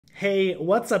Hey,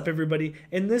 what's up everybody?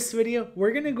 In this video,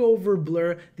 we're going to go over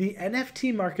Blur, the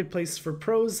NFT marketplace for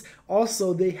pros.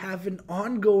 Also, they have an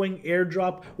ongoing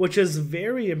airdrop, which is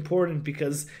very important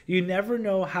because you never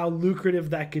know how lucrative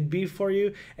that could be for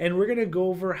you. And we're going to go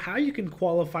over how you can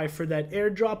qualify for that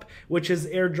airdrop, which is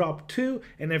airdrop 2.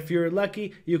 And if you're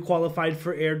lucky, you qualified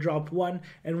for airdrop 1,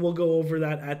 and we'll go over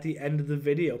that at the end of the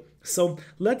video. So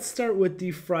let's start with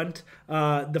the front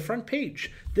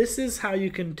page. This is how you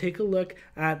can take a look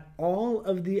at all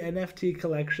of the NFT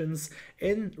collections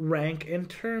in rank in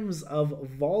terms of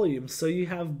volume. So you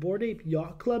have Bored Ape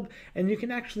Yacht Club, and you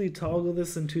can actually toggle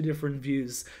this in two different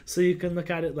views. So you can look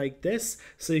at it like this.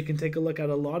 So you can take a look at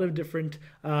a lot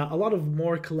of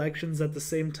more collections at the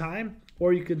same time.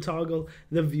 Or you can toggle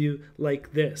the view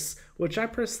like this, which I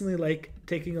personally like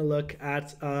taking a look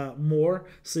at more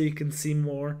so you can see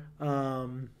more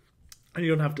and you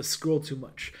don't have to scroll too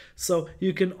much. So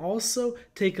you can also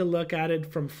take a look at it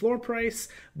from floor price,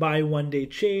 by 1 day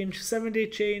change, 7 day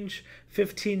change,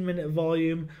 15-minute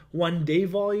volume, 1 day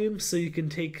volume. So you can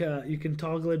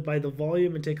toggle it by the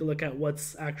volume and take a look at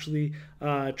what's actually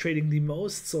trading the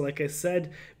most. So like I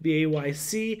said,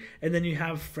 BAYC, and then you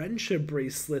have friendship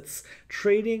bracelets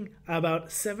trading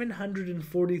about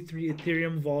 743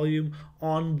 Ethereum volume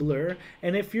on Blur.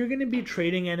 And if you're going to be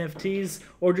trading NFTs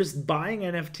or just buying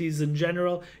NFTs in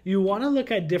general, you want to look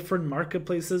at different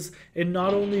marketplaces and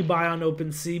not only buy on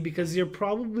OpenSea, because you're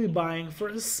probably buying for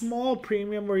a small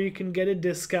premium where you can get a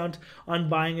discount on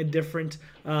buying a different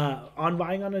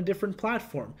on a different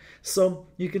platform. So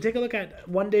you can take a look at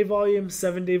 1 day volume,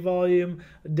 7 day volume,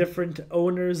 different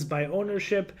owners by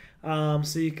ownership.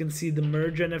 So you can see the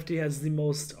merge NFT has the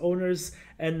most owners,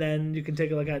 and then you can take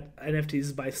a look at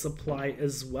NFTs by supply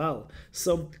as well.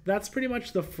 So that's pretty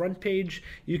much the front page.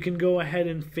 You can go ahead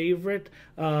and favorite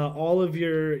all of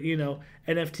your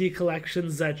NFT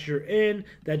collections that you're in,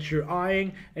 that you're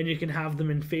eyeing, and you can have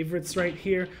them in favorites right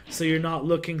here, so you're not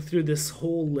looking through this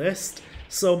whole list.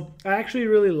 So I actually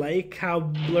really like how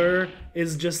Blur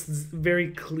is just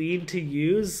very clean to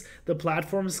use. The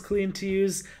platform's clean to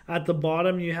use. At the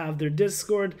bottom you have their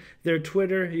Discord, their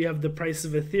Twitter, you have the price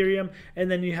of Ethereum,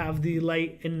 and then you have the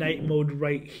light and night mode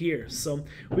right here. So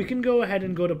we can go ahead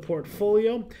and go to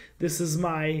portfolio. This is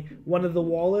one of the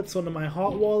wallets, one of my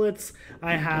hot wallets.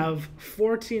 I have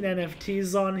 14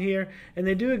 NFTs on here, and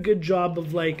they do a good job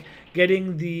of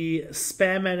getting the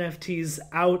spam NFTs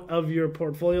out of your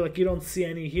portfolio. You don't see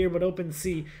any here, but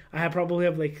OpenSea, I probably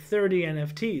have 30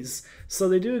 NFTs. So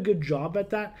they do a good job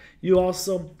at that.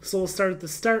 So we'll start at the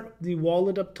start, the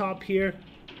wallet up top here.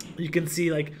 You can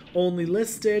see only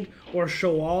listed or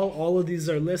show all of these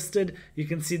are listed. You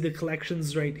can see the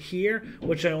collections right here,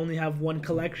 which I only have one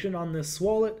collection on this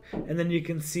wallet, and then you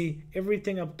can see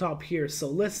everything up top here. So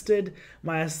listed,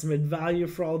 my estimate value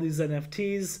for all these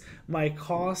NFTs, my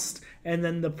cost, and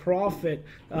then the profit,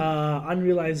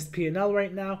 unrealized P&L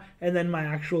right now, and then my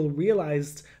actual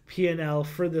realized P&L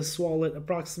for this wallet,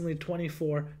 approximately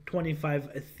 25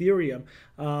 Ethereum.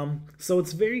 So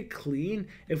it's very clean.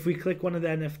 If we click one of the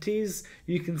NFTs,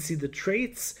 you can see the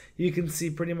traits, you can see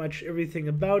pretty much everything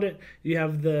about it. You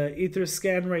have the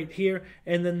Etherscan right here,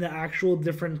 and then the actual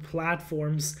different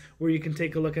platforms where you can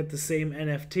take a look at the same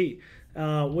NFT,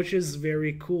 which is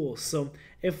very cool. So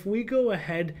if we go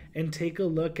ahead and take a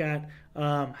look at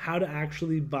how to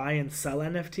actually buy and sell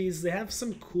NFTs, they have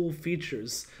some cool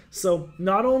features. So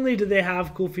not only do they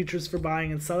have cool features for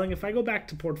buying and selling, if I go back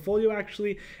to portfolio,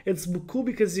 actually, it's cool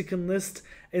because you can list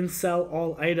and sell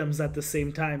all items at the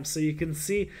same time. So you can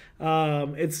see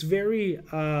it's very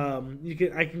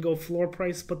I can go floor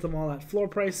price, put them all at floor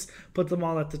price, put them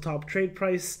all at the top trade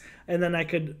price, and then I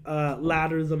could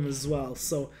ladder them as well.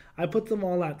 So I put them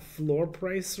all at floor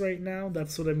price right now.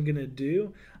 That's what I'm gonna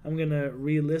do. I'm gonna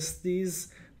relist these,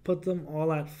 put them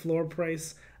all at floor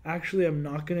price. Actually, I'm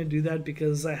not going to do that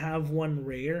because I have one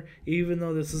rare. Even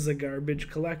though this is a garbage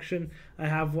collection, I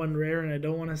have one rare and I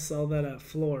don't want to sell that at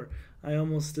floor. I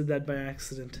almost did that by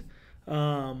accident.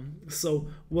 So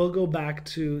we'll go back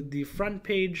to the front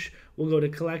page. We'll go to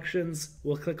collections.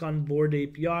 We'll click on Bored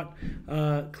Ape Yacht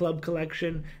Club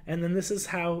collection. And then this is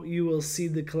how you will see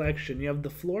the collection. You have the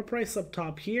floor price up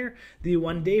top here, the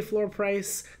 1 day floor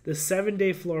price, the 7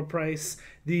 day floor price,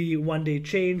 the 1 day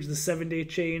change, the 7 day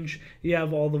change. You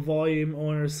have all the volume,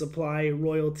 owner, supply,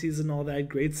 royalties, and all that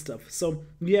great stuff. So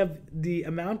you have the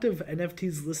amount of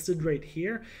NFTs listed right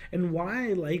here. And why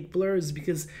I like Blur is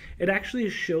because it actually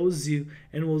shows you,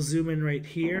 and we'll zoom in right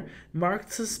here,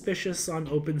 marked suspicious on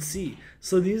OpenSea.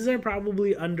 So these are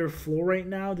probably under floor right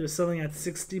now. They're selling at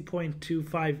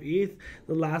 60.25 ETH.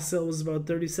 The last sale was about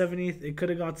 37 ETH. It could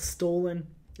have got stolen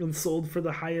and sold for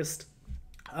the highest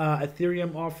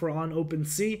Ethereum offer on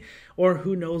OpenSea, or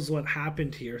who knows what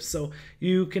happened here. So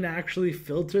you can actually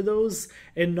filter those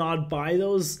and not buy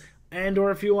those. And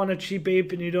or if you want a cheap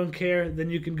ape and you don't care, then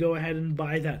you can go ahead and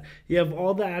buy that. You have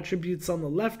all the attributes on the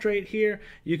left right here.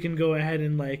 You can go ahead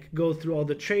and like go through all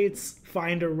the traits,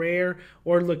 find a rare,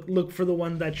 or look for the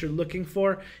one that you're looking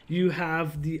for. You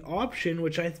have the option,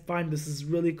 which I find this is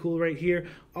really cool right here,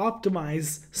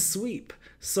 optimize sweep.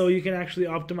 So you can actually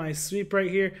optimize sweep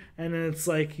right here, and then it's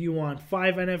like you want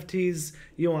 5 NFTs,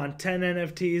 you want 10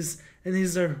 NFTs, and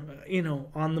these are, you know,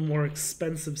 on the more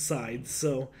expensive side.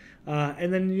 So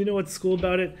and then you know what's cool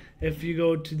about it? If you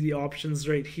go to the options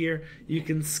right here, you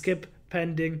can skip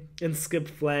pending and skip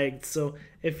flagged. So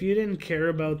if you didn't care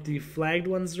about the flagged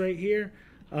ones right here,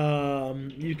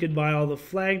 you could buy all the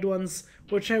flagged ones,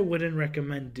 which I wouldn't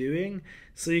recommend doing.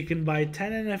 So you can buy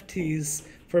 10 NFTs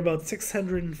for about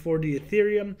 640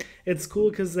 Ethereum. It's cool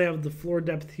because they have the floor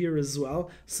depth here as well,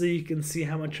 so you can see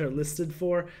how much are listed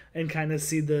for and kind of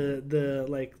see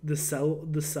the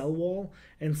sell wall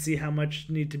and see how much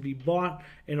need to be bought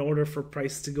in order for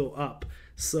price to go up.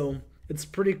 So it's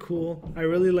pretty cool. I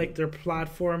really like their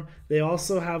platform. They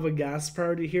also have a gas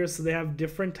priority here, so they have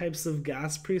different types of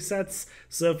gas presets.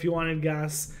 So if you wanted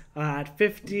gas at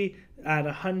 50, at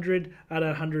 100, at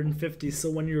 150. So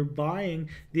when you're buying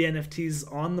the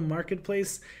NFTs on the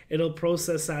marketplace, it'll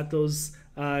process at those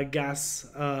gas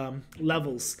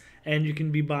levels, and you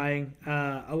can be buying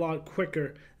a lot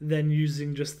quicker than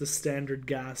using just the standard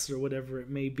gas or whatever it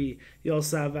may be. You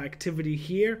also have activity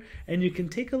here, and you can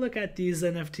take a look at these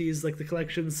NFTs, like the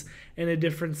collections, in a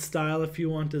different style if you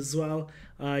want as well.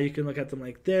 You can look at them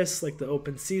like this, like the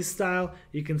OpenSea style.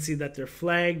 You can see that they're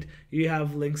flagged. You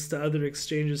have links to other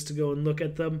exchanges to go and look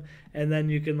at them, and then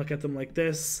you can look at them like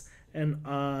this, and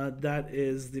that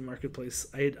is the marketplace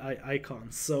icon.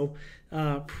 So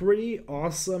pretty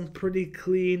awesome, pretty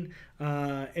clean,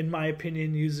 in my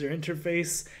opinion, user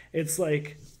interface. It's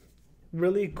like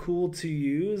really cool to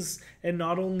use, and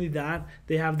not only that,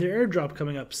 they have their airdrop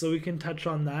coming up, so we can touch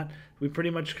on that. We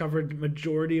pretty much covered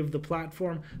majority of the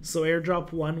platform. So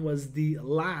airdrop 1 was the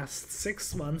last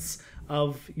 6 months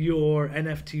of your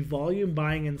NFT volume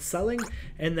buying and selling,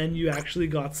 and then you actually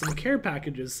got some care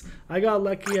packages. I got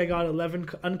lucky. I got 11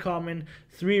 uncommon,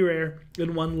 3 rare,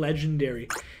 and 1 legendary.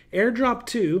 Airdrop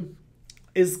 2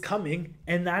 is coming,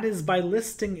 and that is by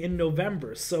listing in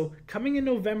November. So coming in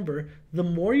November, the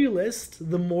more you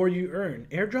list, the more you earn.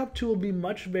 Airdrop 2 will be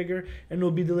much bigger and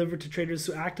will be delivered to traders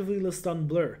who actively list on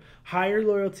Blur. Higher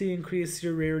loyalty increase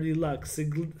your rarity luck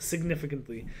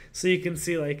significantly. So you can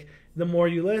see, like, the more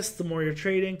you list, the more you're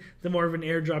trading, the more of an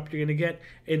airdrop you're gonna get.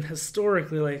 And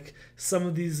historically, like, some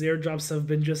of these airdrops have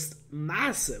been just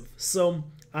massive. So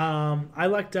I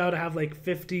lucked out. I have like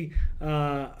 50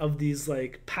 of these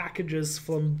like packages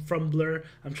from Blur.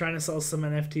 I'm trying to sell some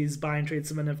NFTs, buy and trade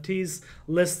some NFTs,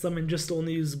 list them, and just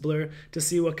only use Blur to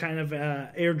see what kind of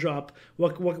airdrop,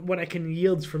 what I can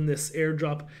yield from this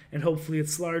airdrop, and hopefully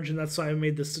it's large. And that's why I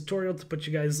made this tutorial, to put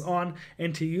you guys on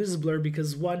and to use Blur,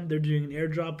 because 1, they're doing an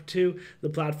airdrop, 2, the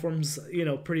platform's, you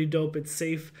know, pretty dope, it's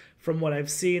safe from what I've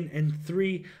seen, and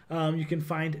 3, you can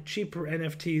find cheaper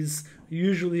NFTs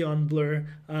usually on Blur.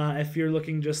 If you're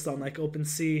looking just on like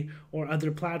OpenSea or other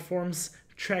platforms,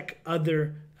 check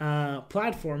other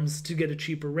platforms to get a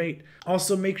cheaper rate.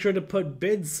 Also, make sure to put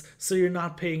bids so you're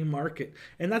not paying market.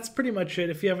 And that's pretty much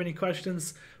it. If you have any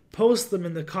questions, post them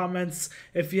in the comments.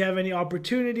 If you have any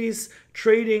opportunities,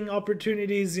 trading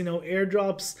opportunities, you know,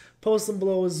 airdrops, post them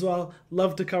below as well.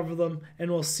 Love to cover them,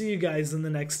 and we'll see you guys in the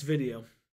next video.